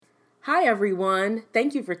Hi, everyone.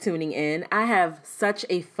 Thank you for tuning in. I have such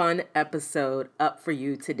a fun episode up for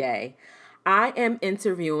you today. I am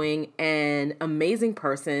interviewing an amazing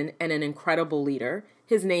person and an incredible leader.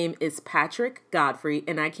 His name is Patrick Godfrey,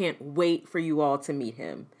 and I can't wait for you all to meet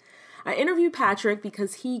him. I interviewed Patrick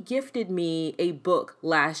because he gifted me a book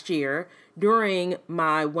last year during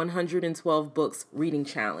my 112 Books Reading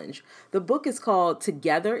Challenge. The book is called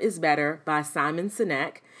Together is Better by Simon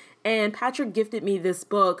Sinek, and Patrick gifted me this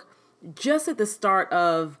book just at the start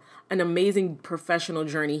of an amazing professional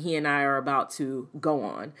journey he and I are about to go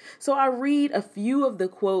on. So I read a few of the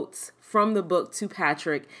quotes from the book to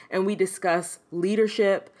Patrick, and we discuss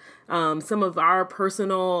leadership, some of our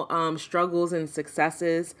personal struggles and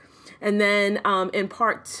successes. And then in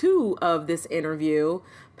part 2 of this interview,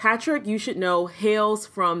 Patrick, you should know, hails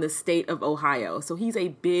from the state of Ohio. So he's a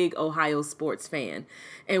big Ohio sports fan.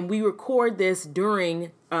 And we record this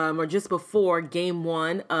during or just before game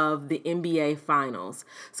 1 of the NBA Finals.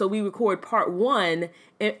 So we record part 1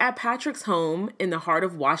 at Patrick's home in the heart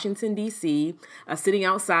of Washington, D.C., sitting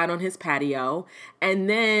outside on his patio. And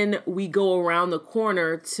then we go around the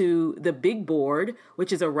corner to the Big Board,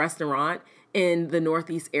 which is a restaurant in the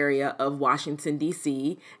northeast area of Washington,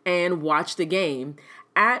 D.C., and watch the game.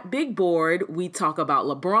 At Big Board, we talk about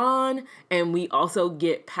LeBron, and we also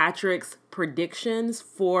get Patrick's predictions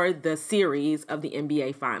for the series of the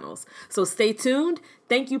NBA Finals. So stay tuned.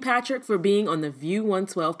 Thank you, Patrick, for being on the View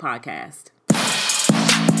 112 podcast.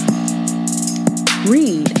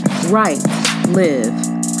 Read, write, live.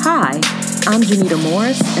 Hi, I'm Janita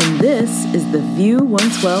Morris, and this is the View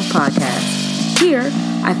 112 podcast. Here,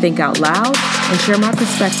 I think out loud and share my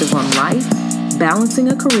perspective on life, balancing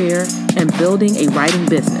a career, and building a writing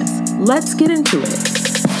business. Let's get into it.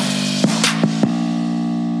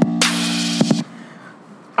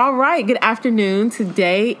 All right, good afternoon.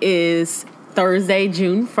 Today is Thursday,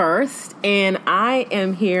 June 1st, and I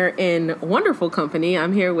am here in wonderful company.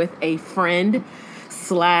 I'm here with a friend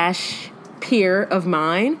 / peer of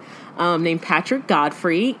mine named Patrick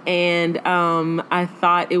Godfrey, and I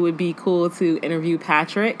thought it would be cool to interview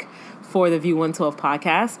Patrick for the View 112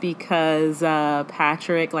 podcast because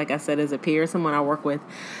Patrick, like I said, is a peer, someone I work with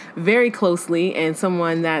very closely, and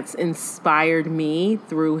someone that's inspired me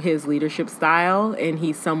through his leadership style. And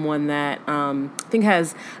he's someone that I think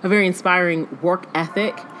has a very inspiring work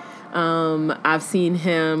ethic. I've seen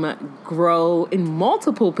him grow in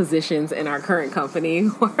multiple positions in our current company.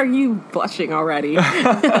 Why are you blushing already?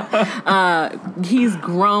 He's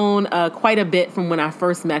grown quite a bit from when I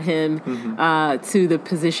first met him to the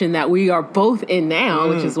position that we are both in now,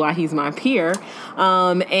 which is why he's my peer.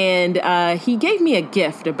 And he gave me a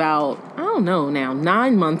gift about,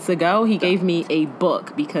 9 months ago. He gave me a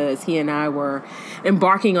book because he and I were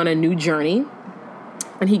embarking on a new journey.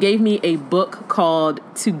 And he gave me a book called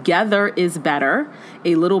Together is Better,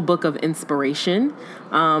 a little book of inspiration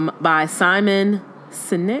by Simon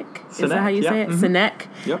Sinek. Is that how you say it? Sinek.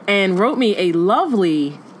 Yep. And wrote me a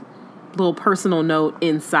lovely little personal note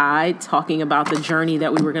inside talking about the journey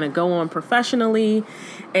that we were going to go on professionally.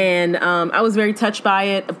 And I was very touched by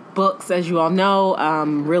it. Books, as you all know,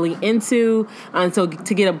 really into. And so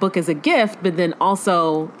to get a book as a gift, but then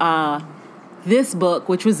also this book,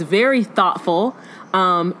 which was very thoughtful.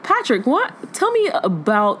 Patrick, tell me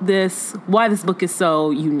about this, why this book is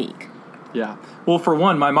so unique. Yeah. Well, for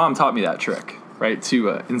one, my mom taught me that trick, right,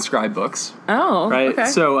 to inscribe books. Oh, right? Okay.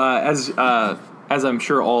 So as I'm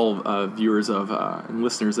sure all viewers of and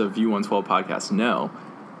listeners of View 112 podcast know,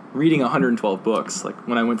 reading 112 books, like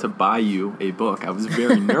when I went to buy you a book, I was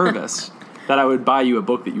very nervous that I would buy you a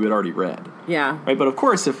book that you had already read. Yeah. Right. But of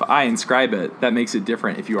course, if I inscribe it, that makes it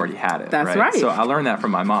different if you already had it. That's right. So I learned that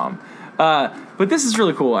from my mom. But this is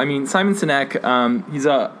really cool. I mean, Simon Sinek, he's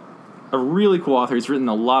a really cool author. He's written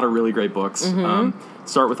a lot of really great books.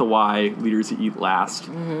 Start with a Why, Leaders Who Eat Last,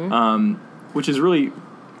 which is really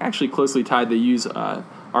actually closely tied. They use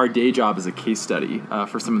our day job as a case study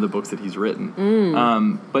for some of the books that he's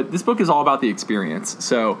written. But this book is all about the experience.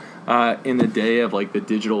 So in the day of like the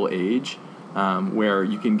digital age, where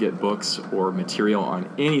you can get books or material on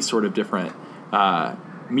any sort of different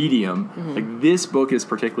medium, like this book is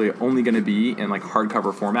particularly only going to be in like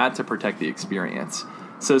hardcover format to protect the experience.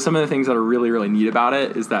 So some of the things that are really, really neat about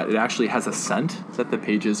it is that it actually has a scent that the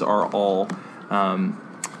pages are all,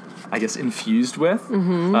 infused with.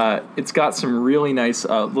 It's got some really nice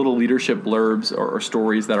little leadership blurbs or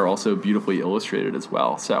stories that are also beautifully illustrated as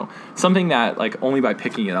well. So something that like only by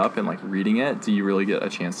picking it up and like reading it do you really get a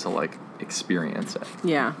chance to like experience it.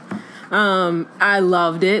 Yeah. I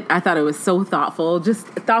loved it. I thought it was so thoughtful. Just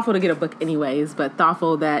thoughtful to get a book anyways, but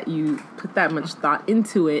thoughtful that you put that much thought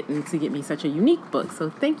into it and to get me such a unique book. So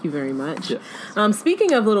thank you very much. Yes.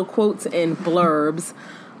 Speaking of little quotes and blurbs,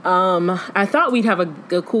 I thought we'd have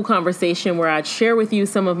a cool conversation where I'd share with you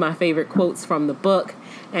some of my favorite quotes from the book,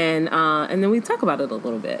 and then we talk about it a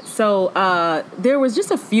little bit. So there was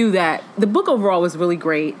just a few that the book overall was really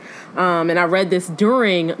great, and I read this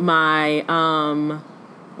during my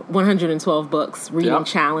 112 books reading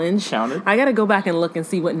challenge. Counted. I got to go back and look and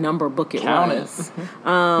see what number book it Count was.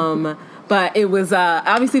 But it was,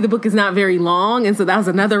 obviously the book is not very long, and so that was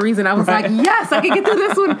another reason I was like, yes, I can get through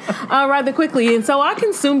this one rather quickly. And so I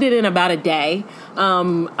consumed it in about a day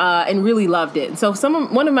and really loved it. So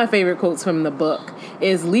one of my favorite quotes from the book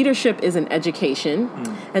is, leadership is an education,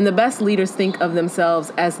 and the best leaders think of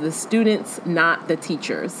themselves as the students, not the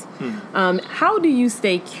teachers. How do you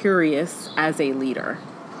stay curious as a leader?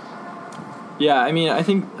 Yeah, I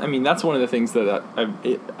mean, that's one of the things that I've,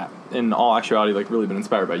 in all actuality, like, really been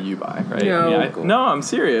inspired by you by, right? No, I'm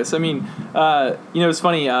serious. I mean, it's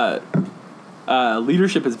funny.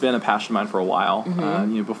 Leadership has been a passion of mine for a while.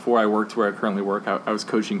 Before I worked where I currently work, I was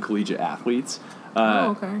coaching collegiate athletes,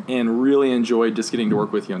 and really enjoyed just getting to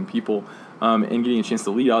work with young people and getting a chance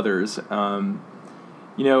to lead others.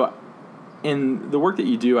 In the work that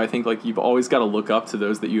you do, I think, like, you've always got to look up to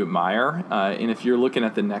those that you admire. And if you're looking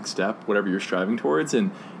at the next step, whatever you're striving towards, and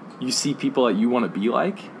you see people that you want to be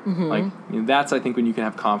like, that's, I think, when you can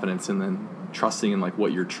have confidence and then trusting in, like,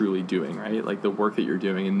 what you're truly doing, right? Like, the work that you're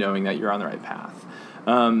doing and knowing that you're on the right path.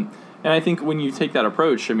 And I think when you take that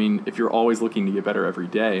approach, I mean, if you're always looking to get better every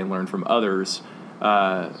day and learn from others,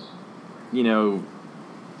 you'll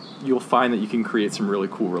find that you can create some really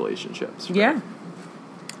cool relationships. Right? Yeah.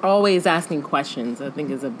 Always asking questions, I think,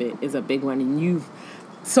 is a big one, and you've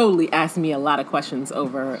solely asked me a lot of questions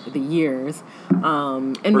over the years,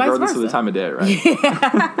 and regardless vice versa. of the time of day,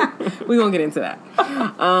 right? We won't get into that.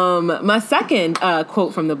 My second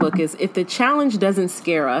quote from the book is, if the challenge doesn't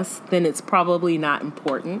scare us, then it's probably not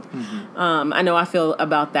important. I know I feel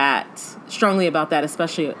strongly about that,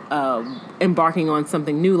 especially embarking on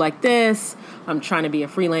something new like this. I'm trying to be a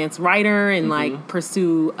freelance writer and like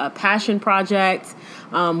pursue a passion project.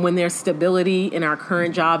 When there's stability in our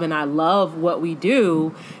current job and I love what we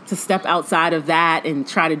do, to step outside of that and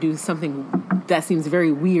try to do something that seems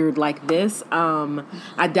very weird like this,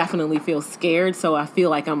 I definitely feel scared, so I feel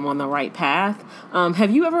like I'm on the right path.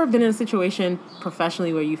 Have you ever been in a situation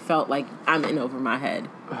professionally where you felt like I'm in over my head?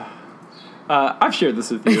 I've shared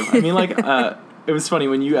this with you. I mean, like, it was funny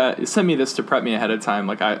when you sent me this to prep me ahead of time.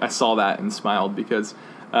 Like, I saw that and smiled because,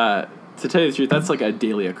 to tell you the truth, that's like a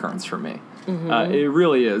daily occurrence for me. It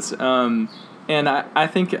really is. And I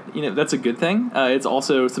think, that's a good thing. It's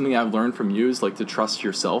also something I've learned from you is, like, to trust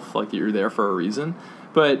yourself, like, you're there for a reason.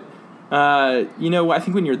 But, I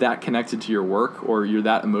think when you're that connected to your work or you're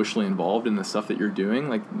that emotionally involved in the stuff that you're doing,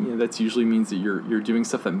 like, that usually means that you're doing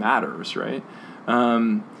stuff that matters, right?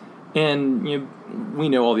 And we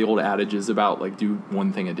know all the old adages about, like, do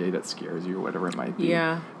one thing a day that scares you or whatever it might be.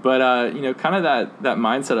 Yeah. But kind of that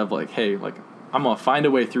mindset of, like, hey, like, I'm gonna find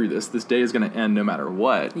a way through this. This day is gonna end no matter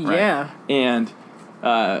what. Right? Yeah. And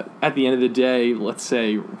at the end of the day, let's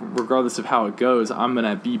say, regardless of how it goes, I'm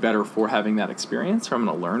gonna be better for having that experience, or I'm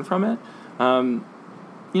gonna learn from it.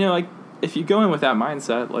 Like, if you go in with that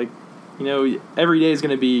mindset, like, every day is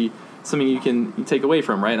gonna be something you can take away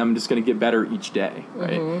from, right? I'm just going to get better each day,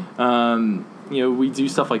 right? We do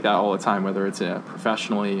stuff like that all the time, whether it's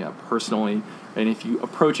professionally, personally, and if you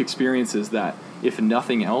approach experiences that, if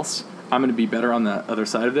nothing else, I'm going to be better on the other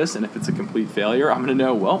side of this, and if it's a complete failure, I'm going to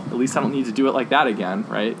know, well, at least I don't need to do it like that again,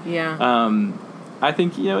 right? Yeah. I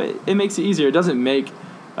think, it makes it easier. It doesn't make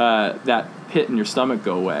that pit in your stomach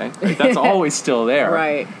go away. Right? That's always still there.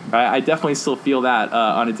 Right. I definitely still feel that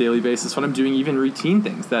on a daily basis when I'm doing even routine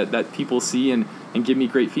things that people see and give me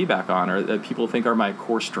great feedback on, or that people think are my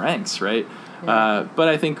core strengths, right? Yeah. But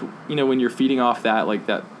I think, when you're feeding off that, like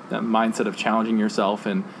that mindset of challenging yourself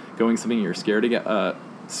and going something you're scared to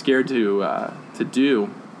do,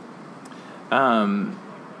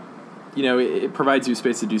 it provides you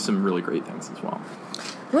space to do some really great things as well.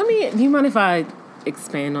 Do you mind if I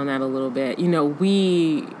expand on that a little bit?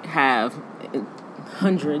 We have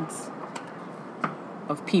hundreds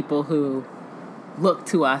of people who look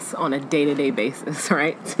to us on a day-to-day basis,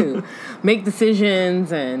 right, to make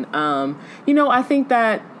decisions. And, I think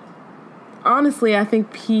that, honestly, I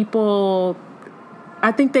think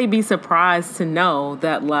they'd be surprised to know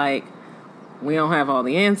that, like, we don't have all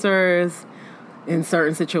the answers in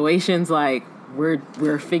certain situations. Like,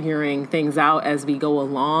 we're figuring things out as we go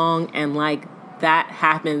along, and, like, that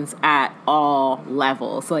happens at all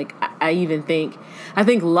levels. Like, I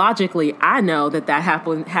think logically, I know that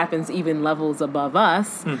happens even levels above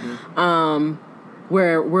us,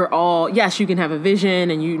 where we're all, yes, you can have a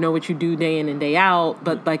vision and you know what you do day in and day out,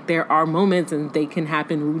 but like there are moments and they can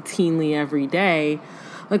happen routinely every day.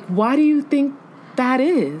 Like, why do you think that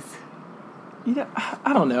is? Yeah,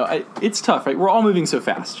 I don't know. It's tough, right? We're all moving so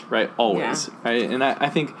fast, right? Always, right? And I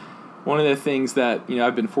think one of the things that,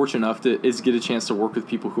 I've been fortunate enough to is get a chance to work with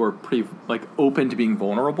people who are pretty like open to being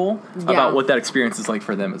vulnerable about what that experience is like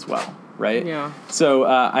for them as well, right? Yeah. So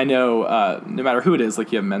I know no matter who it is,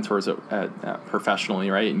 like you have mentors at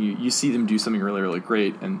professionally, right? And you see them do something really, really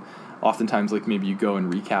great, and oftentimes like maybe you go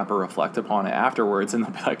and recap or reflect upon it afterwards, and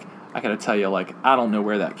they'll be like, I gotta tell you, like, I don't know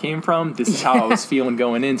where that came from. This is how I was feeling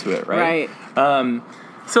going into it, right? Right.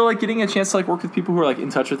 So, like, getting a chance to, like, work with people who are, like, in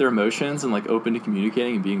touch with their emotions and, like, open to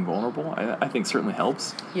communicating and being vulnerable, I think certainly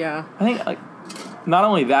helps. Yeah. I think, like, not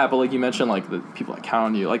only that, but, like, you mentioned, like, the people that count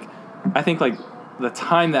on you. Like, I think, like, the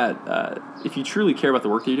time that, if you truly care about the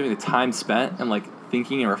work that you're doing, the time spent and, like,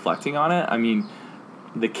 thinking and reflecting on it, I mean,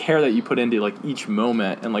 the care that you put into, like, each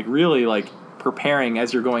moment and, like, really, like, preparing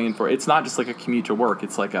as you're going in for it. It's not just, like, a commute to work.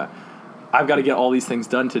 It's like I've got to get all these things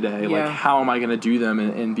done today. Yeah. Like, how am I going to do them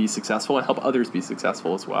and be successful and help others be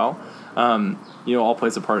successful as well? All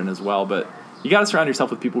plays a part in it as well. But you got to surround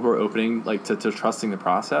yourself with people who are opening, like, to trusting the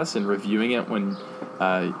process and reviewing it when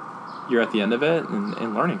you're at the end of it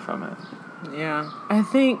and learning from it. Yeah. I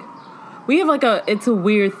think we have, like, it's a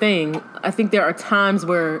weird thing. I think there are times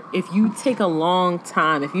where if you take a long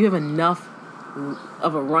time, if you have enough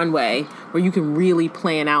of a runway where you can really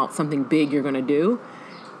plan out something big you're going to do,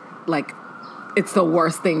 like, it's the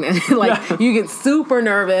worst thing that, like, you get super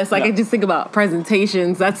nervous. Like, I just think about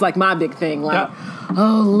presentations. That's, like, my big thing. Like,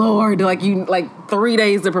 oh, Lord. Like, 3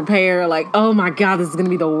 days to prepare. Like, oh, my God, this is going to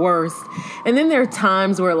be the worst. And then there are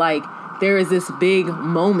times where, like, there is this big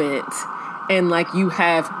moment and, like, you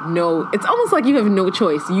have it's almost like you have no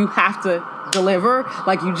choice. You have to deliver.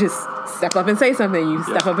 Like, you just step up and say something. You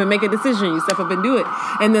step up and make a decision. You step up and do it.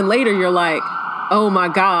 And then later you're like, oh my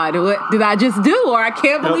God, what did I just do? Or I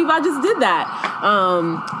can't believe I just did that.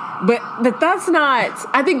 But that's not,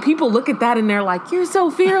 I think people look at that and they're like, you're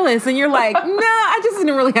so fearless. And you're like, nah, I just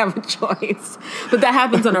didn't really have a choice. But that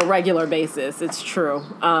happens on a regular basis. It's true.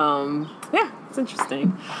 It's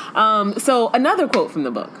interesting. So another quote from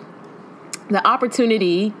the book. The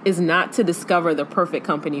opportunity is not to discover the perfect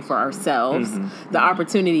company for ourselves. The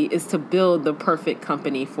opportunity is to build the perfect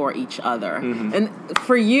company for each other. And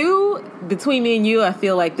for you, between me and you, I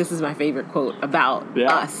feel like this is my favorite quote about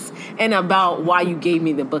us and about why you gave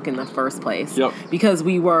me the book in the first place. Because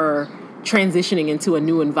we were transitioning into a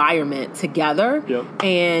new environment together.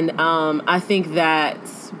 And I think that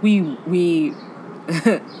we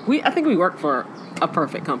I think we work for a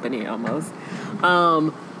perfect company almost.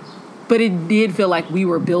 But it did feel like we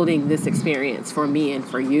were building this experience for me and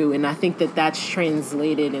for you. And I think that that's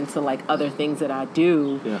translated into, like, other things that I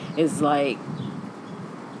do is, like,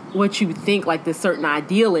 what you think, like, this certain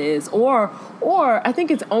ideal is. Or I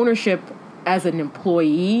think it's ownership as an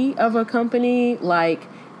employee of a company. Like,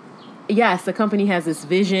 yes, the company has this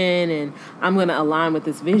vision and I'm going to align with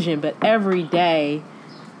this vision. But every day,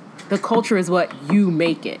 the culture is what you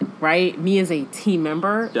make it, right? Me as a team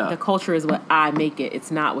member, the culture is what I make it.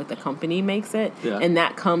 It's not what the company makes it. And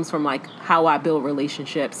that comes from, like, how I build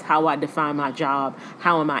relationships, how I define my job,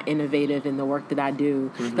 how am I innovative in the work that I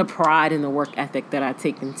do, the pride in the work ethic that I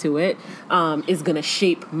take into it is going to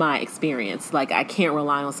shape my experience. Like, I can't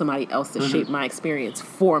rely on somebody else to shape my experience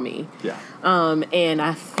for me. And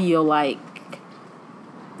I feel like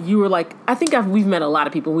you were like, I think we've met a lot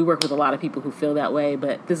of people. We work with a lot of people who feel that way,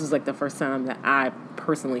 but this was like the first time that I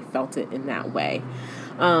personally felt it in that way.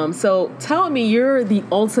 So tell me, you're the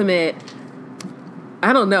ultimate,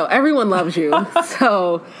 I don't know, everyone loves you.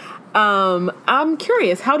 So I'm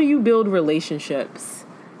curious, how do you build relationships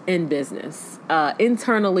in business,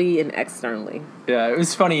 internally and externally? Yeah, it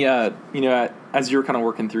was funny, as you were kind of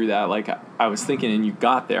working through that, like, I was thinking, and you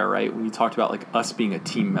got there, right, when you talked about, like, us being a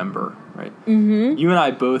team member, right? You and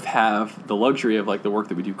I both have the luxury of, like, the work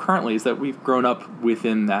that we do currently is that we've grown up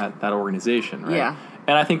within that organization, right?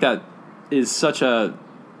 And I think that is such a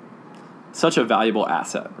valuable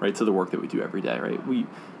asset, right, to the work that we do every day, right? We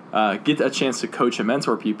get a chance to coach and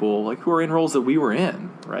mentor people, like, who are in roles that we were in,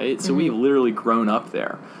 right? So we've literally grown up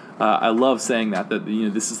there. I love saying that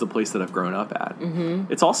this is the place that I've grown up at.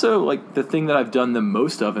 It's also, like, the thing that I've done the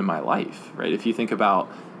most of in my life, right? If you think about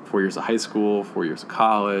 4 years of high school, 4 years of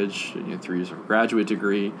college, 3 years of a graduate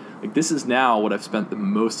degree, like, this is now what I've spent the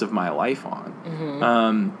most of my life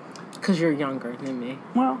on. because you're younger than me.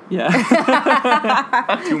 Well, yeah.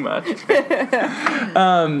 Not too much.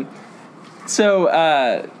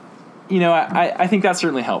 I think that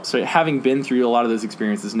certainly helps. Right? Having been through a lot of those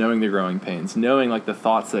experiences, knowing the growing pains, knowing like the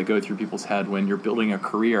thoughts that go through people's head when you're building a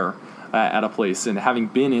career at a place, and having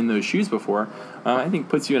been in those shoes before, I think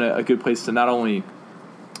puts you in a good place to not only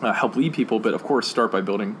help lead people, but of course start by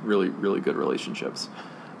building really, really good relationships.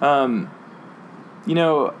 I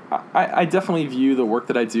definitely view the work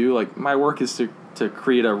that I do, like my work is to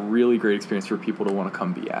create a really great experience for people to want to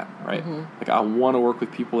come be at, right? Mm-hmm. Like I want to work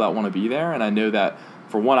with people that want to be there, and I know that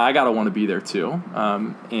for one, I got to want to be there too,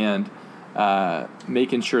 and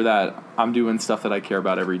making sure that I'm doing stuff that I care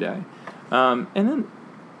about every day. And then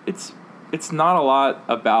it's not a lot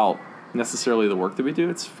about necessarily the work that we do.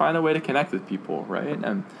 It's find a way to connect with people, right?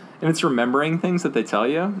 And it's remembering things that they tell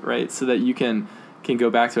you, right? So that you can go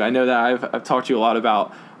back to it. I know that I've talked to you a lot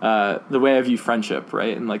about the way I view friendship,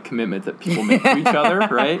 right? And like commitment that people make to each other,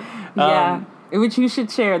 right? Yeah, which you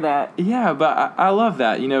should share that. Yeah, but I love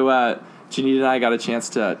that. Janita and I got a chance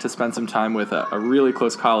to spend some time with a really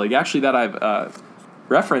close colleague, actually that I've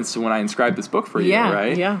referenced when I inscribed this book for you,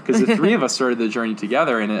 right? Yeah. Because the three of us started the journey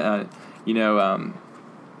together, and he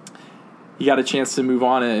got a chance to move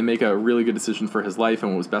on and make a really good decision for his life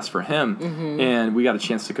and what was best for him. Mm-hmm. And we got a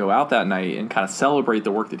chance to go out that night and kind of celebrate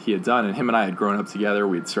the work that he had done. And him and I had grown up together.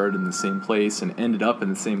 We had started in the same place and ended up in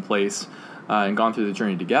the same place and gone through the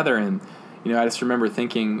journey together. And, I just remember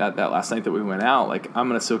thinking that last night that we went out, like, I'm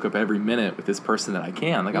going to soak up every minute with this person that I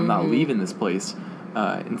can. Like, I'm not leaving this place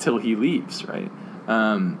until he leaves, right?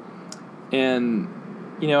 I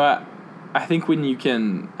think when you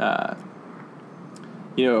can...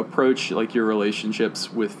 approach like your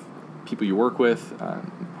relationships with people you work with,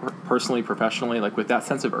 personally, professionally, like with that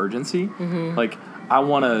sense of urgency, like I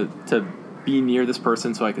want to be near this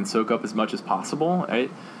person so I can soak up as much as possible, right?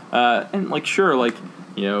 And like, sure, like,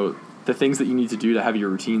 the things that you need to do to have your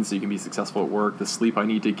routine so you can be successful at work, the sleep I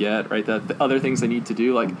need to get, right? The other things I need to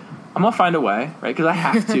do, like I'm gonna find a way, right? Because I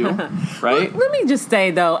have to, right? Let me just say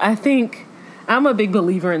though, I think I'm a big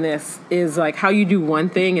believer in this, is like how you do one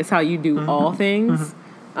thing is how you do all things.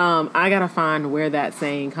 I gotta find where that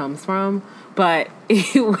saying comes from, but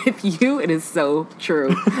with you, it is so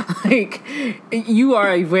true. Like, you are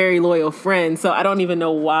a very loyal friend, so I don't even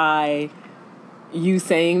know why you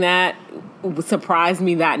saying that surprised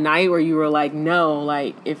me that night where you were like, no,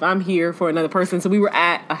 like, if I'm here for another person. So we were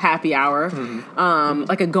at a happy hour,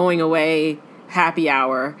 like a going away happy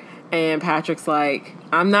hour, and Patrick's like,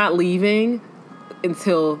 I'm not leaving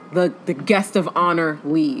until the guest of honor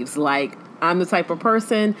leaves. Like, I'm the type of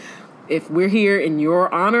person, if we're here in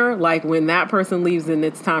your honor, like when that person leaves and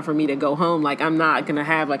it's time for me to go home, like I'm not going to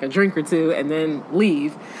have like a drink or two and then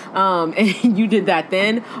leave. And you did that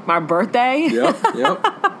then. My birthday. Yep.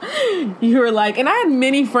 You were like, and I had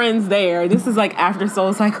many friends there. This is like after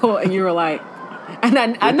Soul Cycle, and you were like, and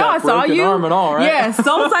I know I saw you. Arm and all, right? Yeah,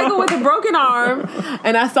 Soul Cycle with a broken arm.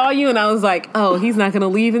 And I saw you and I was like, oh, he's not going to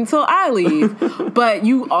leave until I leave. But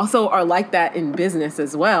you also are like that in business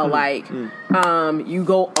as well. Like, you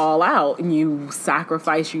go all out and you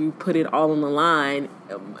sacrifice, you put it all on the line.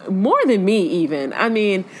 More than me even. I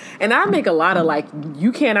mean, and I make a lot of like,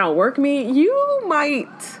 you can't outwork me. You might.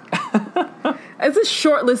 It's a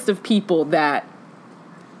short list of people that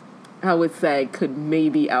I would say could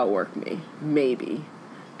maybe outwork me. Maybe.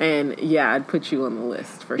 And yeah, I'd put you on the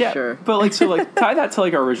list for sure. But like, so like tie that to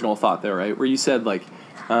like our original thought there, right? Where you said like,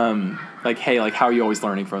 hey, like how are you always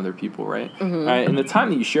learning from other people, right? Right? And the time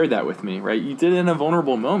that you shared that with me, right? You did it in a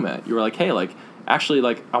vulnerable moment. You were like, hey, like actually,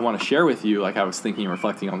 like I want to share with you, like I was thinking and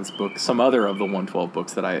reflecting on this book, some other of the 112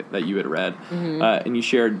 books that you had read, and you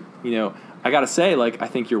shared, I gotta say, like, I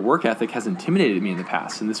think your work ethic has intimidated me in the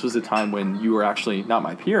past, and this was a time when you were actually not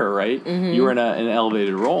my peer, right? You were in an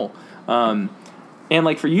elevated role, and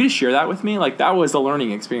like for you to share that with me, like that was a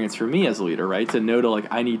learning experience for me as a leader, right? To know to like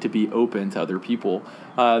I need to be open to other people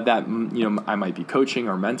that I might be coaching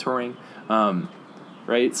or mentoring,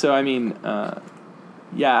 right? So I mean,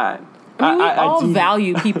 yeah, I mean, we all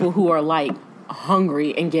value people who are like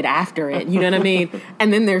hungry and get after it. You know what I mean?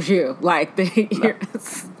 And then there's you, like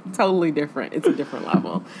it's totally different. It's a different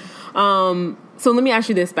level. So let me ask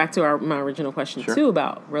you this back to my original question too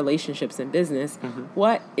about relationships in business.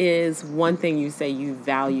 What is one thing you say you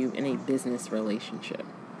value in a business relationship?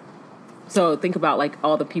 So think about like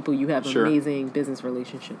all the people you have amazing business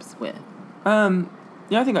relationships with. I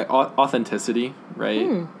think like authenticity,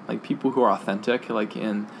 right? Like people who are authentic, like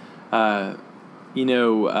I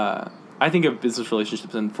think of business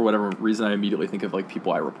relationships, and for whatever reason, I immediately think of like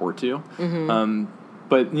people I report to.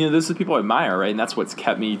 But, those are the people I admire, right? And that's what's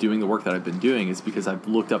kept me doing the work that I've been doing, is because I've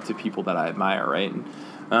looked up to people that I admire, right?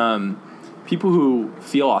 And, people who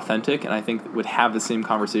feel authentic, and I think would have the same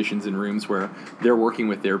conversations in rooms where they're working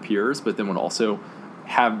with their peers, but then would also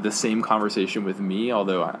have the same conversation with me,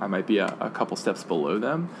 although I might be a couple steps below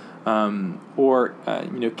them, or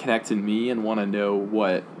connect in me and want to know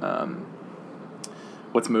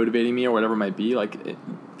what's motivating me or whatever it might be. Like,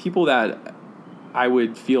 people that I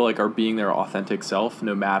would feel like are being their authentic self,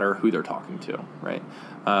 no matter who they're talking to, right?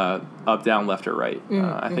 Up, down, left, or right.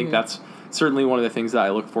 I think that's certainly one of the things that I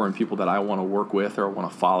look for in people that I want to work with or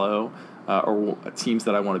want to follow, or teams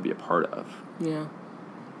that I want to be a part of. Yeah.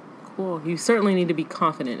 Cool. You certainly need to be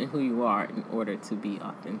confident in who you are in order to be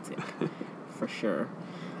authentic, for sure.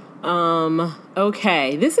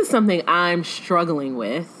 Okay, this is something I'm struggling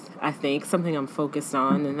with, I think, something I'm focused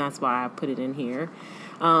on, and that's why I put it in here.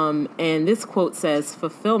 And this quote says,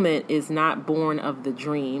 "Fulfillment is not born of the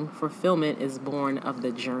dream. Fulfillment is born of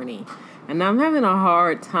the journey." And I'm having a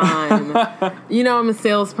hard time. I'm a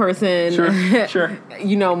salesperson. Sure.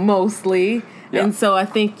 Mostly. Yeah. And so I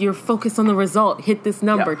think you're focused on the result. Hit this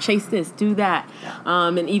number, Yeah. chase this, do that. Yeah.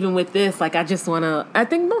 And even with this, like, I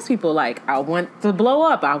think most people, like, I want to blow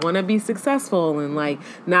up. I want to be successful, and, like,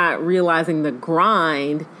 not realizing the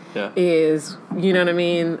grind is, you know what I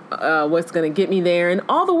mean, what's going to get me there. And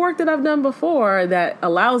all the work that I've done before that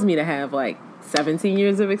allows me to have, like, 17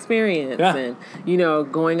 years of experience and,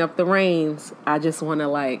 going up the reins. I just want to,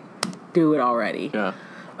 like, do it already. Yeah.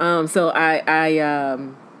 So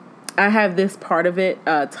I have this part of it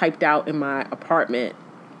typed out in my apartment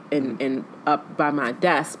and up by my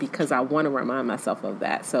desk because I want to remind myself of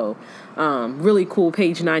that. So really cool,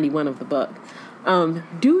 page 91 of the book.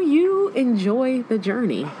 Do you enjoy the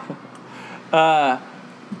journey?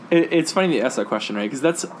 It's funny that you ask that question, right?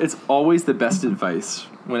 Because it's always the best advice.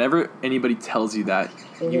 Whenever anybody tells you that,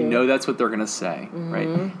 you know that's what they're going to say, right?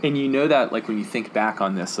 And that, like, when you think back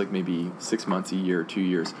on this, like, maybe 6 months, a year, 2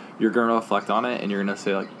 years, you're going to reflect on it and you're going to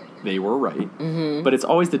say, like, they were right. But it's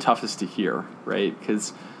always the toughest to hear, right?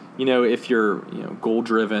 Because, if you're,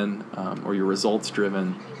 goal-driven or you're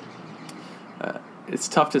results-driven, it's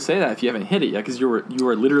tough to say that if you haven't hit it yet, because you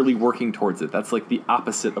are literally working towards it. That's like the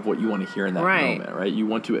opposite of what you want to hear in that moment, right? You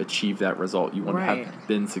want to achieve that result. You want to have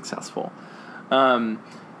been successful.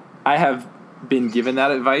 I have been given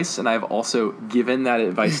that advice, and I've also given that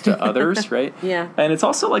advice to others, right? Yeah. And it's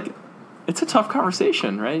also like, it's a tough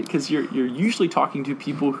conversation, right? Because you're usually talking to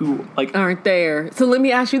people who, like, aren't there. So let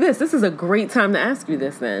me ask you this. This is a great time to ask you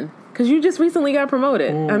this then, because you just recently got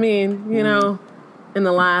promoted. I mean, in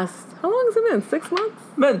the last, how long has it been? 6 months?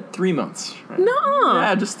 been 3 months. Right? No.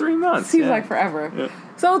 Yeah, just 3 months. Seems like forever. Yeah.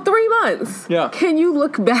 So 3 months. Yeah. Can you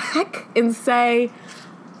look back and say,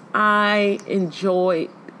 I enjoyed,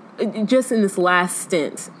 just in this last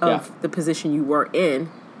stint of the position you were in,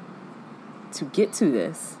 to get to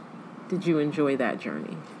this, did you enjoy that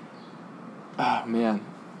journey? Oh, man.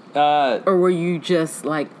 Or were you just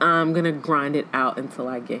like, I'm going to grind it out until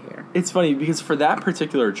I get here? It's funny because for that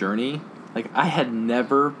particular journey, like, I had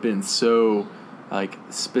never been so, like,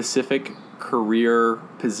 specific career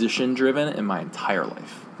position driven in my entire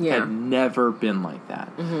life. Yeah. I had never been like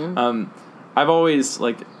that. Mm-hmm. I've always,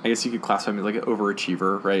 like, I guess you could classify me like an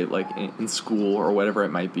overachiever, right? Like, in school or whatever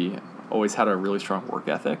it might be. Always had a really strong work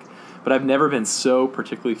ethic. But I've never been so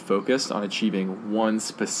particularly focused on achieving one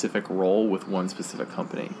specific role with one specific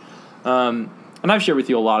company. And I've shared with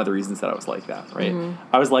you a lot of the reasons that I was like that, right? Mm-hmm.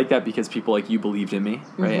 I was like that because people like you believed in me,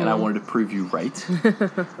 right? Mm-hmm. And I wanted to prove you right.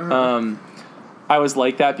 I was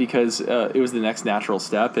like that because it was the next natural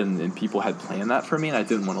step, and people had planned that for me, and I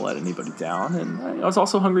didn't want to let anybody down. And I was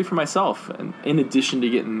also hungry for myself. And in addition to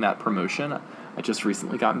getting that promotion, I just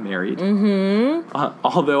recently got married. Mm-hmm.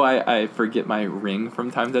 Although I forget my ring from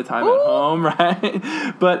time to time at home,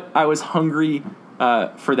 right? But I was hungry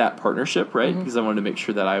for that partnership, right? Because I wanted to make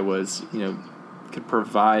sure that I was, could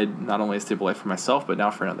provide not only a stable life for myself, but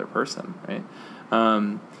now for another person,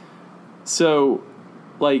 right? So,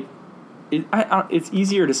 like, it's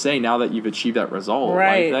easier to say now that you've achieved that result,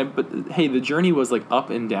 right? Like, but hey, the journey was like up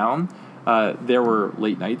and down. There were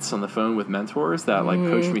late nights on the phone with mentors that like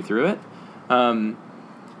coached me through it.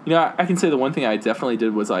 I can say the one thing I definitely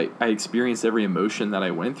did was I experienced every emotion that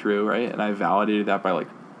I went through, right? And I validated that by like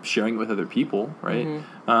sharing it with other people, right?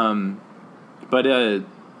 But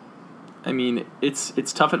I mean,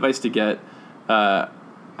 it's tough advice to get.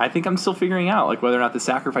 I think I'm still figuring out like whether or not the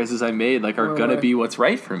sacrifices I made like are gonna be what's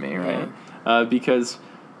right for me, right? Yeah. Because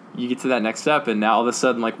you get to that next step, and now all of a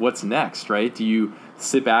sudden, like, what's next, right? Do you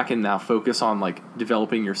sit back and now focus on like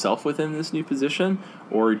developing yourself within this new position,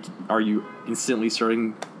 or are you instantly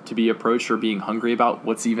starting to be approached or being hungry about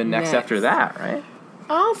what's even next after that, right?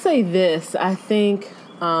 I'll say this. I think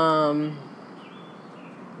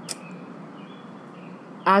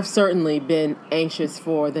I've certainly been anxious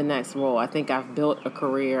for the next role. I think I've built a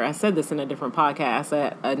career. I said this in a different podcast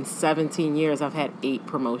that in 17 years, I've had 8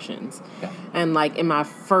 promotions. Yeah. And like in my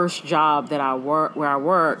first job where I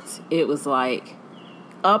worked, it was like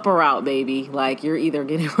up or out, baby. Like you're either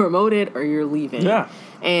getting promoted or you're leaving. Yeah.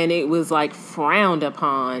 And it was like frowned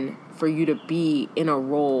upon for you to be in a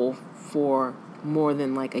role for more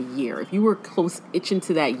than like a year. If you were close itching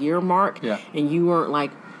to that year mark and you weren't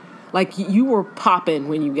like you were popping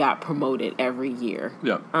when you got promoted every year.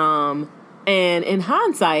 Yeah. And in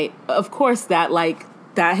hindsight, of course, that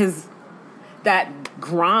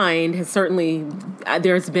grind has certainly,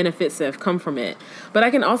 there's benefits that have come from it. But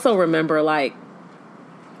I can also remember like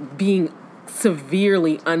being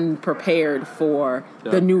severely unprepared for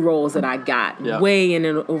the new roles that I got, way in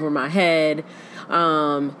and over my head,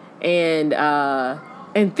 and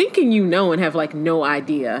thinking and have like no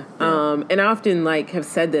idea. And I often like have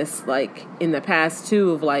said this like in the past too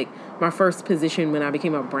of like my first position when I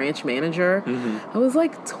became a branch manager. I was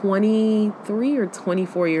like 23 or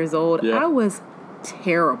 24 years old. I was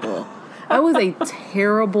terrible. I was a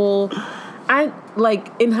terrible.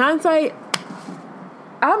 In hindsight,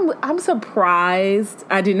 I'm surprised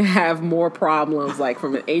I didn't have more problems, like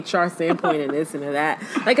from an HR standpoint and this and that.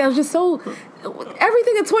 Like I was just so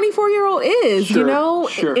everything a 24-year-old is,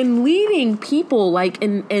 in leading people. Like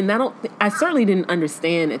and I certainly didn't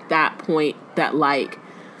understand at that point that like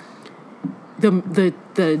the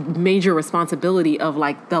major responsibility of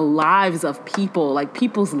like the lives of people, like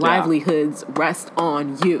people's livelihoods rest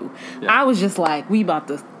on you. I was just like, we about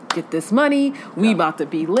to get this money, we about to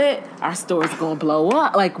be lit, our store's gonna blow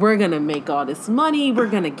up, like we're gonna make all this money, we're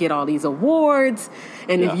gonna get all these awards,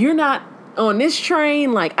 and if you're not on this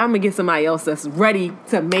train, like I'm gonna get somebody else that's ready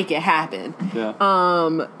to make it happen.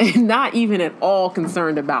 And not even at all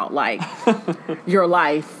concerned about like your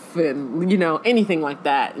life and anything like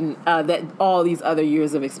that, and that all these other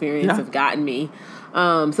years of experience have gotten me.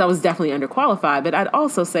 So I was definitely underqualified, but I'd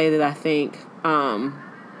also say that I think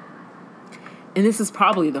and this is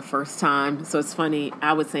probably the first time, so it's funny,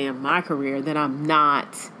 I would say in my career that I'm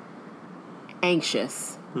not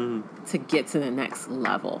anxious to get to the next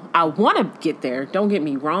level. I want to get there, don't get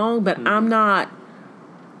me wrong, but I'm not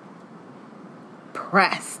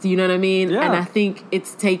pressed, you know what I mean? Yeah. And I think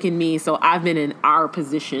it's taken me, so I've been in our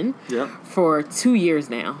position for 2 years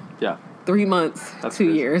now. 3 months, That's 2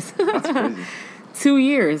 crazy. years. That's crazy. 2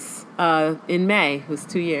 years, in May was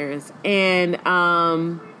 2 years. And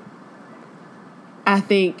I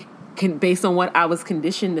think, based on what I was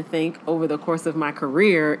conditioned to think over the course of my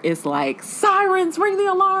career, it's like, sirens, ring the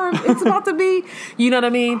alarm, it's about to be, you know what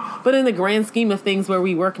I mean? But in the grand scheme of things where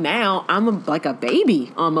we work now, I'm like a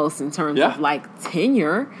baby almost in terms of like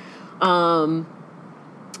tenure. And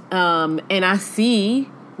I see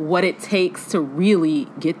what it takes to really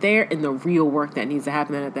get there and the real work that needs to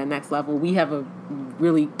happen at that next level. We have a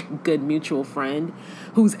really good mutual friend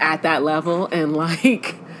who's at that level, and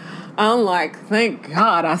like, I'm like, thank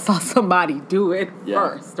God I saw somebody do it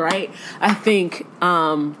first, right? I think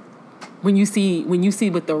when you see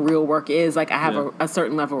what the real work is, like I have a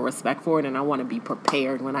certain level of respect for it, and I want to be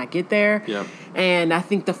prepared when I get there. And I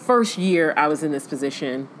think the first year I was in this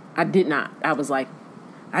position, I did not. I was like,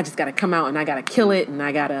 I just got to come out and I got to kill it and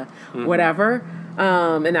I got to whatever.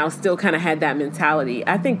 And I still kind of had that mentality.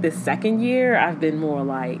 I think the second year I've been more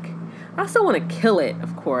like, I still want to kill it,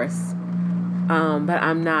 of course. But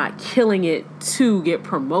I'm not killing it to get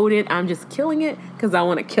promoted. I'm just killing it because I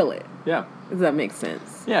want to kill it. Yeah. Does that make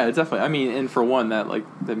sense? Yeah, it definitely. I mean, and for one, that like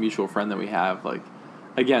the mutual friend that we have, like,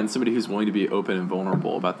 again, somebody who's willing to be open and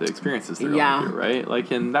vulnerable about the experiences they're going through, right? Like,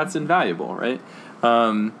 and that's invaluable, right?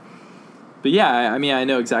 But yeah, I mean, I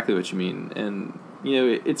know exactly what you mean, and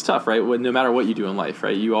it's tough, right? No matter what you do in life,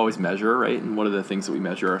 right? You always measure, right? And one of the things that we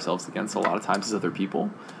measure ourselves against a lot of times is other people,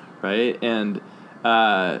 right? And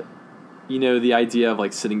the idea of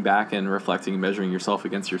like sitting back and reflecting and measuring yourself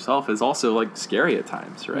against yourself is also like scary at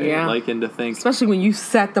times, right? Yeah. Like, and to think, especially when you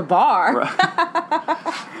set the bar,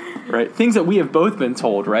 right? Things that we have both been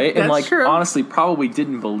told, right? That's and like true. honestly probably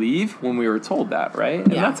didn't believe when we were told that, right?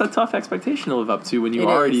 And that's a tough expectation to live up to when you're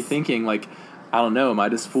already thinking like, I don't know, am I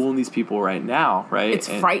just fooling these people right now, right? It's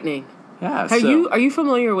frightening. Yeah. Are you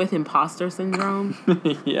familiar with imposter syndrome?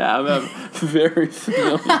 Yeah, I'm very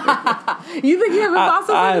familiar. You think you have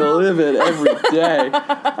imposter syndrome? I live it every day.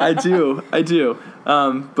 I do.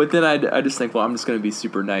 But then I just think, well, I'm just going to be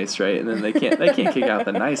super nice, right? And then they can't kick out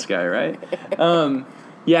the nice guy, right?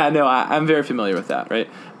 Yeah, no, I'm very familiar with that, right?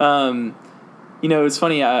 it's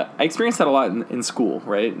funny. I experienced that a lot in school,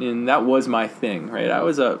 right? And that was my thing, right? I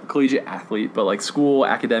was a collegiate athlete, but like school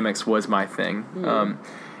academics was my thing.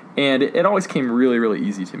 And it always came really, really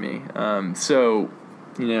easy to me.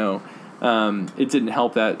 It didn't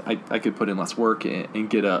help that I could put in less work and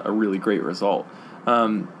get a really great result.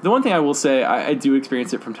 The one thing I will say, I do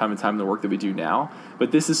experience it from time to time in the work that we do now,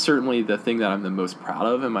 but this is certainly the thing that I'm the most proud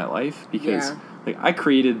of in my life because like I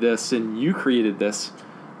created this and you created this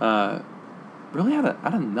really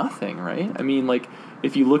out of nothing, right? I mean, like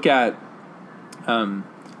if you look at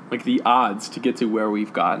like the odds to get to where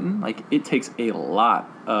we've gotten, like it takes a lot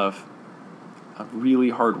of really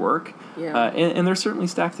hard work, and they're certainly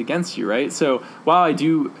stacked against you, right? So while I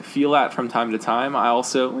do feel that from time to time, I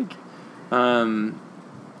also like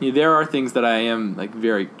there are things that I am like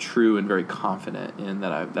very true and very confident in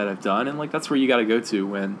that I've done, and like that's where you got to go to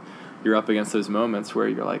when you're up against those moments where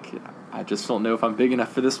you're like, I just don't know if I'm big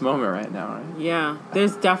enough for this moment right now, right? Yeah,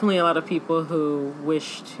 there's definitely a lot of people who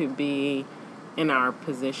wish to be in our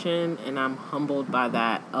position, and I'm humbled by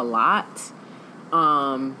that a lot.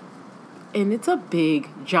 And it's a big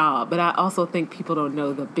job, but I also think people don't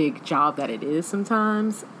know the big job that it is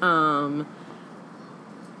sometimes.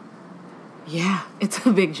 Yeah, it's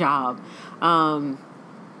a big job.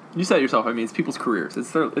 You said it yourself. I mean, it's people's careers.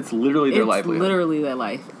 It's literally their livelihood. It's literally their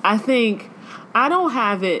life. I think I don't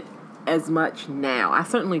have it as much now. I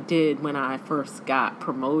certainly did when I first got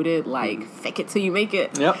promoted. Like, fake it till you make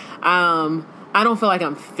it. Yep. I don't feel like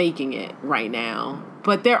I'm faking it right now.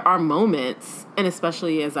 But there are moments, and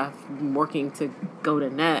especially as I'm working to go to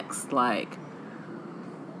next, like,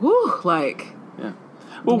 whoo, like, yeah.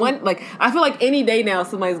 Well, I feel like any day now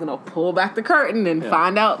somebody's gonna pull back the curtain and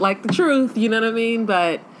find out like the truth. You know what I mean?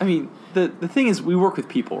 But I mean, the thing is, we work with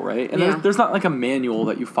people, right? And there's not like a manual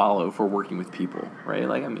that you follow for working with people, right?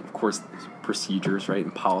 Like, I mean, of course, there's procedures, right,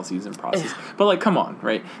 and policies and processes. But like, come on,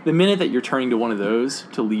 right? The minute that you're turning to one of those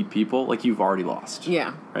to lead people, like, you've already lost.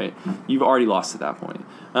 Yeah. Right. You've already lost at that point.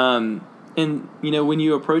 And, when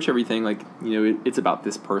you approach everything, like, it's about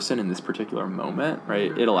this person in this particular moment,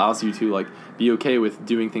 right? It allows you to, like, be okay with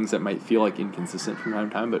doing things that might feel, like, inconsistent from time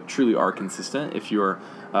to time, but truly are consistent if you're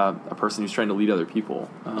a person who's trying to lead other people.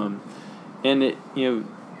 And,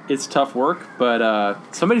 it's tough work, but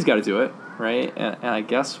somebody's got to do it, right? And I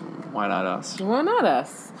guess, why not us? Why not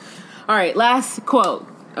us? All right, last quote,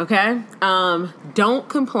 okay? Don't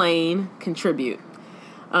complain, contribute.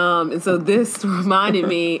 And so this reminded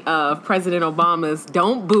me of President Obama's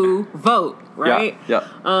 "Don't boo, vote," right? Yeah.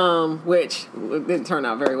 Which didn't turn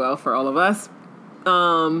out very well for all of us.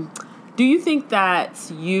 Do you think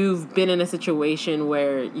that you've been in a situation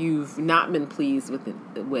where you've not been pleased with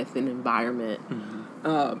an environment,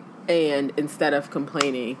 and instead of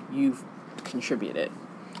complaining, you've contributed?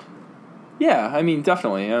 Yeah, I mean,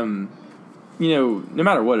 definitely. No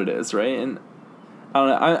matter what it is, right? And I don't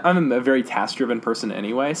know. I'm a very task-driven person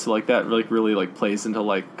anyway, so like that really like plays into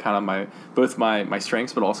like kind of both my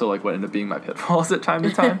strengths, but also like what ended up being my pitfalls at time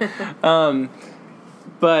to time.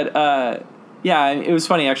 Yeah, it was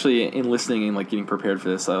funny actually in listening and like getting prepared for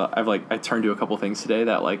this. I turned to a couple things today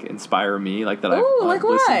that like inspire me, like that I've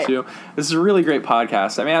listened to. This is a really great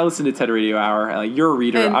podcast. I mean, I listen to TED Radio Hour. You're a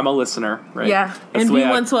reader. I'm a listener, right? Yeah, and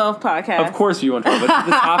V112 podcast. Of course, V112. It's at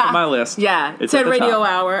the top of my list. Yeah, it's TED Radio top.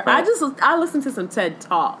 Hour. Right. I listen to some TED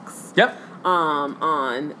Talks. Yep.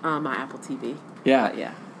 On my Apple TV. Yeah. But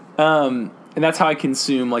yeah. And that's how I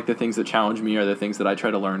consume like the things that challenge me or the things that I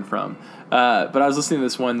try to learn from. But I was listening to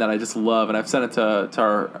this one that I just love, and I've sent it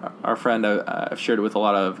to our friend. I've shared it with a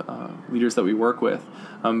lot of leaders that we work with.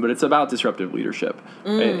 But it's about disruptive leadership,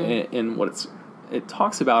 and what it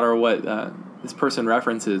talks about, or what this person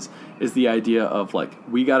references, is the idea of like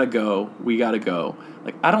we gotta go.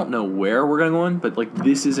 Like, I don't know where we're going, but like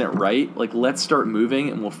this isn't right. Like, let's start moving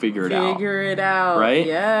and we'll figure it out. Figure it out, right?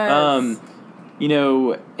 Yes.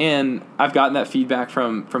 And I've gotten that feedback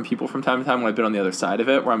from people from time to time when I've been on the other side of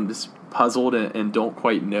it, where I'm just puzzled and don't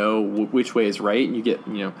quite know which way is right, and you get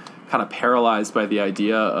kind of paralyzed by the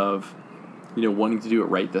idea of wanting to do it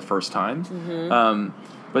right the first time.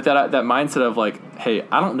 But that mindset of like, hey,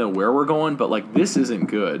 I don't know where we're going, but like this isn't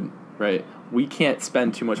good, right? We can't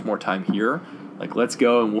spend too much more time here. Like, let's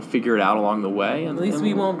go and we'll figure it out along the way. And at least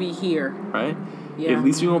we won't be here, right? Yeah. At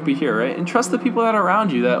least we won't be here, right? And trust the people that are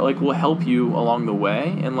around you that like will help you along the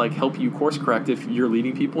way and like help you course correct if you're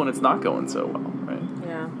leading people and it's not going so well, right?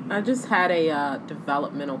 Yeah. I just had a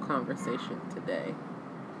developmental conversation today,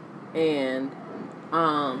 and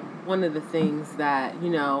one of the things that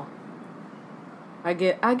I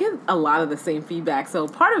get a lot of the same feedback. So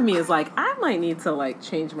part of me is like, I might need to like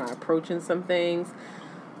change my approach in some things.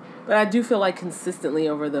 But I do feel like consistently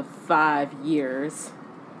over the 5 years,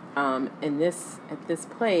 at this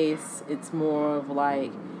place, it's more of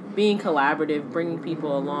like being collaborative, bringing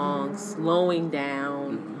people along, slowing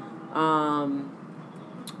down.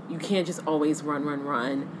 You can't just always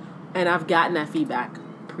run. And I've gotten that feedback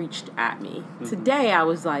preached at me. Mm-hmm. Today I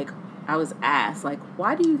was asked, like,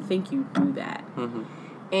 why do you think you do that? Mm-hmm.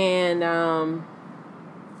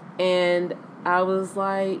 And I was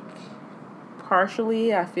like,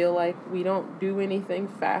 partially, I feel like we don't do anything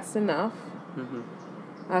fast enough. Mm-hmm.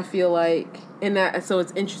 I feel like, so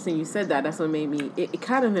it's interesting you said that. That's what made me, it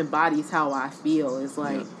kind of embodies how I feel. It's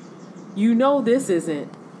like, this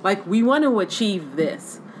isn't, like, we want to achieve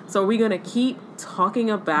this. So are we going to keep talking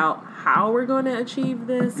about how we're going to achieve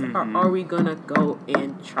this? Mm-hmm. Or are we going to go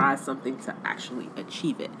and try something to actually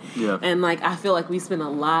achieve it? Yeah. And, like, I feel like we spend a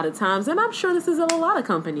lot of times, and I'm sure this is in a lot of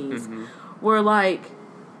companies, where, like,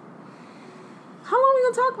 how long are we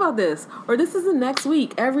going to talk about this? Or this is the next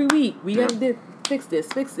week, every week. We got to fix this.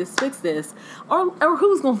 Or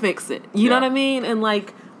who's going to fix it? You know what I mean? And,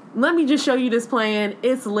 like, let me just show you this plan.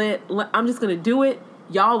 It's lit. I'm just going to do it.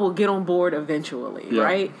 Y'all will get on board eventually,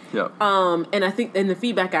 right? Yeah. And I think, and the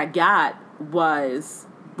feedback I got was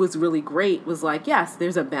really great. Was like, yes,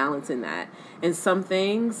 there's a balance in that. And some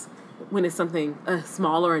things, when it's a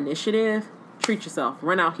smaller initiative, treat yourself.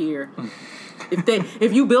 Run out here.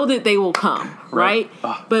 If you build it, they will come, right?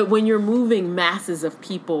 But when you're moving masses of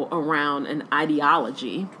people around an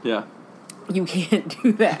ideology, you can't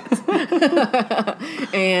do that.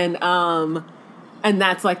 And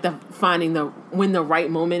that's like finding when the right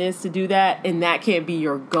moment is to do that, and that can't be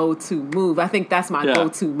your go-to move. I think that's my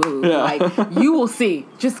go-to move. Yeah. Like, you will see.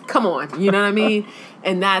 Just come on. You know what I mean?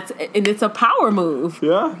 And it's a power move.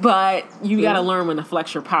 Yeah. But you got to learn when to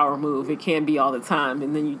flex your power move. It can't be all the time,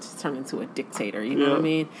 and then you just turn into a dictator. You know what I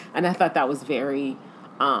mean? And I thought that was very.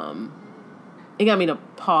 It got me to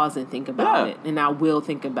pause and think about it, and I will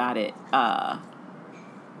think about it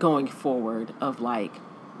going forward. Of like,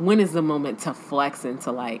 when is the moment to flex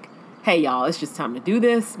into like, hey y'all, it's just time to do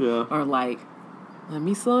this, or like, let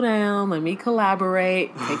me slow down, let me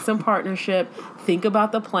collaborate, take some partnership, think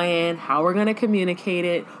about the plan, how we're going to communicate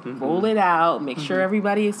it, roll it out, make sure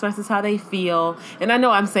everybody expresses how they feel. And I know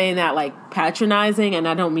I'm saying that like patronizing, and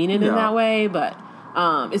I don't mean it in that way, but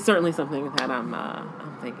it's certainly something that I'm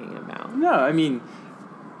thinking about. No, I mean,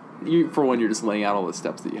 you're just laying out all the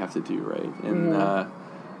steps that you have to do, right? And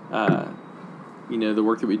the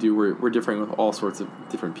work that we do, we're differing with all sorts of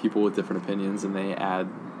different people with different opinions, and they add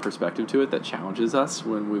perspective to it that challenges us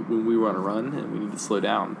when we want to run and we need to slow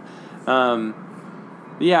down. I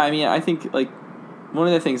think like one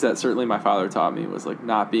of the things that certainly my father taught me was like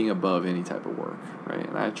not being above any type of work, right?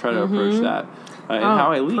 And I try to approach that in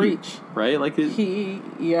how I lead, right? Like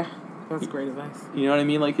that's great advice. You know what I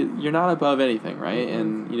mean? Like you're not above anything, right?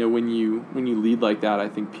 And when you lead like that, I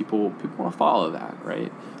think people want to follow that,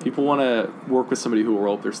 right? People want to work with somebody who will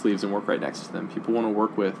roll up their sleeves and work right next to them. People want to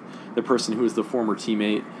work with the person who is the former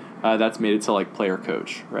teammate that's made it to like player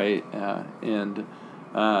coach, right?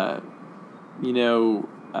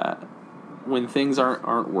 When things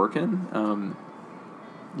aren't working,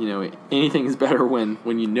 anything is better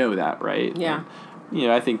when you know that, right? Yeah.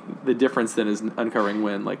 And, I think the difference then is uncovering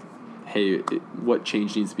when like, hey, what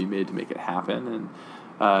change needs to be made to make it happen,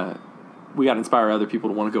 and we got to inspire other people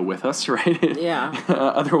to want to go with us, right? Yeah.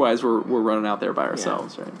 Otherwise, we're running out there by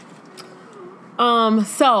ourselves, right?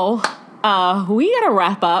 So we got to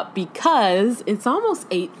wrap up because it's almost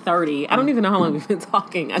 8:30. I don't even know how long we've been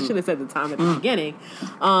talking. I should have said the time at the beginning.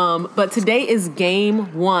 But today is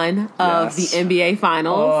game 1 of the NBA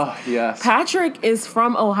Finals. Oh, yes. Patrick is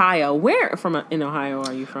from Ohio. Where in Ohio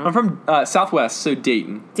are you from? I'm from Southwest, so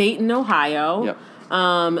Dayton. Dayton, Ohio. Yep.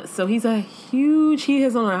 So he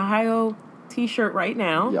has on an Ohio t-shirt right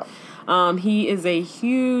now. Yep. He is a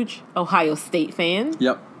huge Ohio State fan.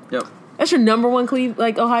 Yep. That's your number one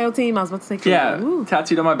Ohio team? I was about to say Cleveland. Yeah,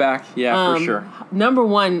 tattooed on my back. Yeah, for sure. Number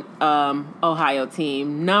 1 Ohio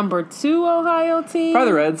team. Number 2 Ohio team?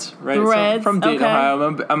 Probably the Reds, right? The Reds, from Dayton,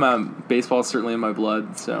 Ohio. I'm baseball certainly in my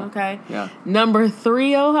blood, so. Okay. Yeah. Number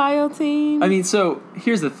 3 Ohio team? I mean, so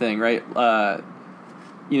here's the thing, right?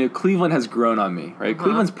 Cleveland has grown on me, right?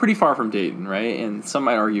 Cleveland's pretty far from Dayton, right? And some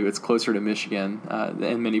might argue it's closer to Michigan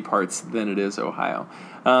in many parts than it is Ohio.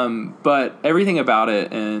 But everything about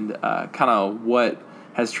it and kind of what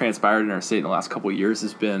has transpired in our state in the last couple of years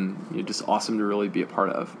has been just awesome to really be a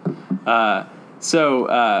part of.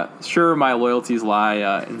 Sure, my loyalties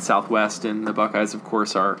lie in Southwest, and the Buckeyes, of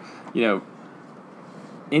course, are,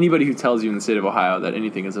 anybody who tells you in the state of Ohio that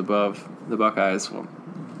anything is above the Buckeyes, well,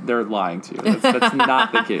 they're lying to you. That's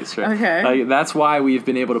not the case, right? Okay. That's why we've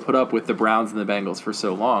been able to put up with the Browns and the Bengals for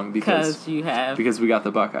so long because we got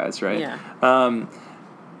the Buckeyes, right? Yeah.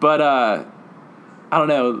 But I don't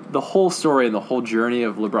know. The whole story and the whole journey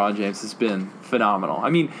of LeBron James has been phenomenal. I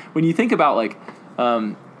mean, when you think about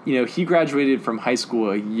he graduated from high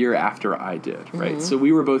school a year after I did, right? So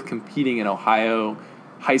we were both competing in Ohio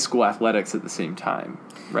high school athletics at the same time,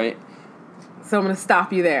 right? So I'm going to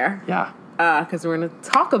stop you there. Yeah. Because we're going to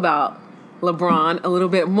talk about LeBron a little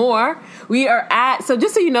bit more. We are so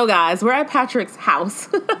just so you know, guys, we're at Patrick's house.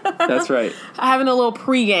 That's right. Having a little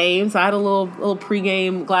pregame. So I had a little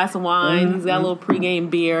pregame glass of wine. He's got a little pregame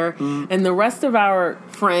beer. And the rest of our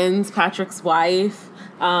friends, Patrick's wife,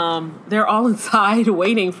 they're all inside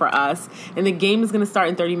waiting for us. And the game is going to start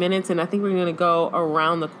in 30 minutes. And I think we're going to go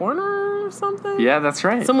around the corner or something. Yeah, that's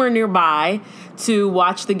right. Somewhere nearby to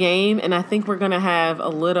watch the game. And I think we're going to have a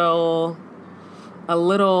little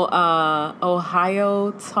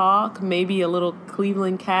Ohio talk, maybe a little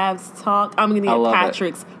Cleveland Cavs talk. I'm going to get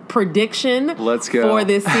Patrick's prediction Let's go. for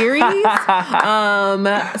this series.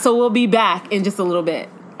 So we'll be back in just a little bit.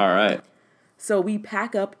 All right. So we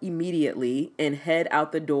pack up immediately and head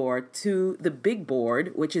out the door to the Big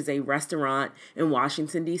Board, which is a restaurant in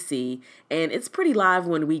Washington, D.C., and it's pretty live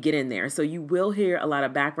when we get in there. So you will hear a lot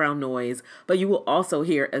of background noise, but you will also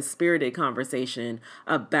hear a spirited conversation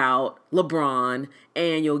about LeBron,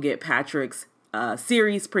 and you'll get Patrick's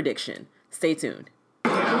series prediction. Stay tuned.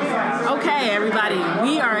 Okay, everybody,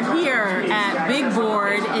 we are here at Big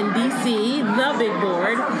Board in D.C., the Big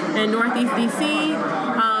Board in Northeast D.C.,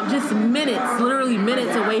 just literally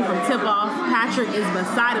minutes away from tip-off. Patrick is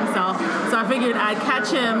beside himself, so I figured I'd catch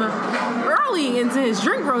him early into his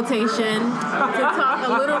drink rotation to talk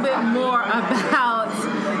a little bit more about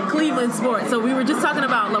Cleveland sports. So we were just talking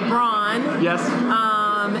about LeBron. Yes.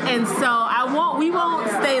 And so we won't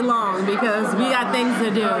stay long because we got things to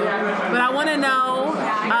do. But I want to know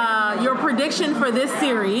your prediction for this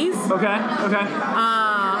series. Okay.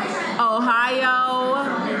 Ohio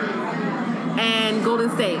and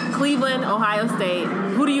Golden State. Cleveland, Ohio State.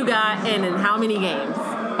 Who do you got and in how many games?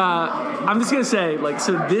 I'm just going to say,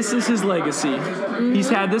 so this is his legacy. He's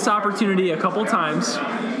had this opportunity a couple times,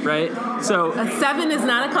 right? So a 7 is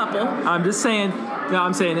not a couple. I'm just saying... No,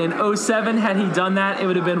 I'm saying in 2007, had he done that, it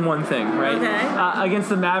would have been one thing, right? Okay. Against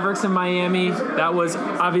the Mavericks in Miami, that was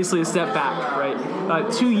obviously a step back, right?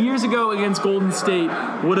 2 years ago against Golden State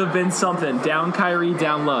would have been something. Down Kyrie,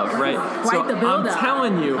 down Love, right? So I'm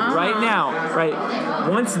telling you right now, right?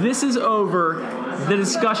 Once this is over, the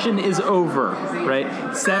discussion is over,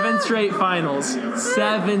 right? 7 straight finals.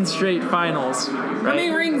 7 straight finals, right? How many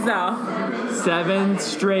rings, though? 7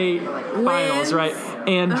 straight finals, right?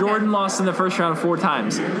 And Jordan lost in the first round 4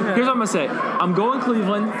 times. Here's what I'm going to say. I'm going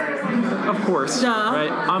Cleveland, of course, right?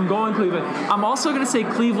 I'm going Cleveland. I'm also going to say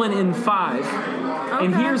Cleveland in 5. Okay.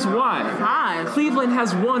 And here's why. 5. Cleveland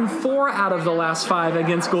has won 4 out of the last 5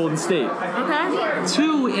 against Golden State. Okay.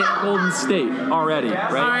 2 in Golden State already,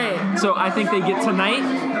 right? All right. So I think they get tonight.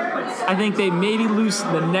 I think they maybe lose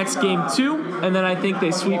the next game 2, and then I think they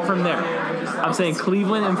sweep from there. I'm saying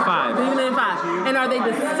Cleveland in 5. Cleveland in 5. And are they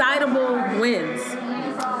decidable wins?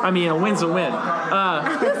 I mean, a win's a win.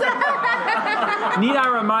 Need I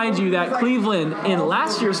remind you that Cleveland in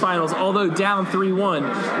last year's finals, although down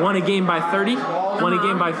 3-1, won a game by 30, won a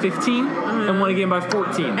game by 15, and won a game by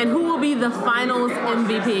 14. And who will be the finals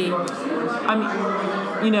MVP? I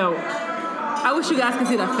mean, I wish you guys could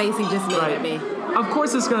see the face he just made at me. Of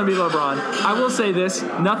course it's going to be LeBron. I will say this,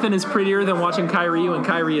 nothing is prettier than watching Kyrie when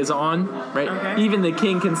Kyrie is on, right? Okay. Even the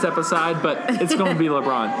king can step aside, but it's going to be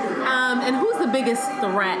LeBron. And who's the biggest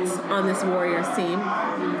threat on this Warriors team?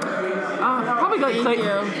 Probably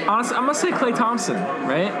Klay. Honestly, I'm going to say Klay Thompson,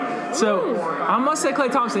 right? So, I'm going to say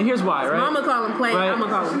Klay Thompson. Here's why, right? I'm going to call him Klay. Right? I'm going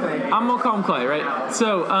to call him Klay. I'm going to call him Klay, right?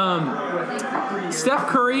 So, Steph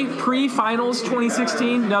Curry, pre-finals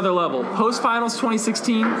 2016, another level. Post-finals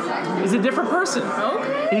 2016, is a different person.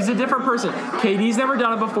 Okay. He's a different person. KD's never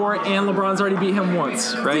done it before, and LeBron's already beat him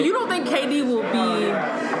once, right? So you don't think KD will be...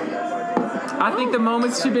 I think the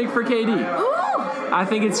moment's too big for KD. Ooh. I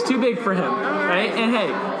think it's too big for him, right? And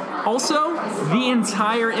hey, also, the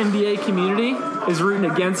entire NBA community is rooting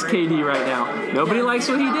against KD right now. Nobody likes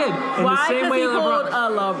what he did. In Why? The same way he LeBron. pulled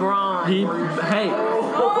a LeBron.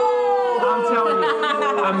 I'm telling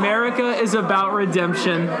you, America is about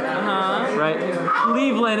redemption, right?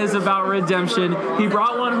 Cleveland is about redemption. He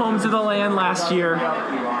brought one home to the land last year.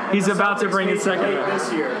 He's about to bring it second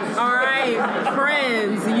this year. All right,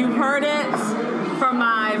 friends, you've heard it from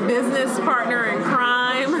my business partner partner in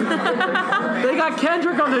crime. They got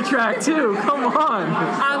Kendrick on the track too. Come on.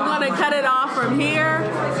 I'm going to cut it off from here.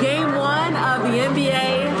 Game 1 of the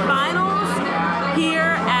NBA Finals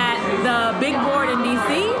here at the Big Board in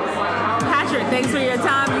DC. Patrick, thanks for your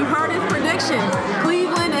time. You heard his prediction. Please